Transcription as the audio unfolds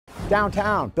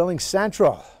Downtown, Billings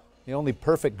Central, the only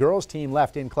perfect girls team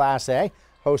left in Class A,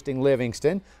 hosting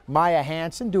Livingston. Maya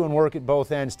Hansen doing work at both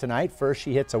ends tonight. First,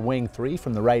 she hits a wing three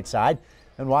from the right side.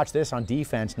 And watch this on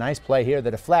defense. Nice play here.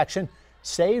 The deflection,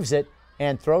 saves it,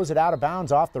 and throws it out of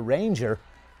bounds off the Ranger.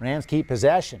 Rams keep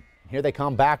possession. Here they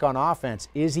come back on offense.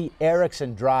 Izzy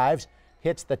Erickson drives,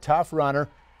 hits the tough runner.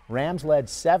 Rams led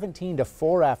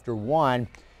 17-4 after one.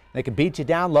 They can beat you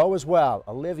down low as well.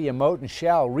 Olivia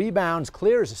Moten-Shell rebounds,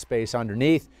 clears a space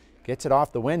underneath, gets it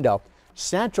off the window.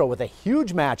 Central with a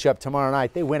huge matchup tomorrow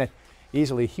night. They win it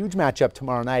easily. Huge matchup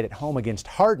tomorrow night at home against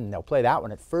Hardin. They'll play that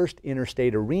one at First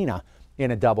Interstate Arena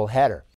in a doubleheader.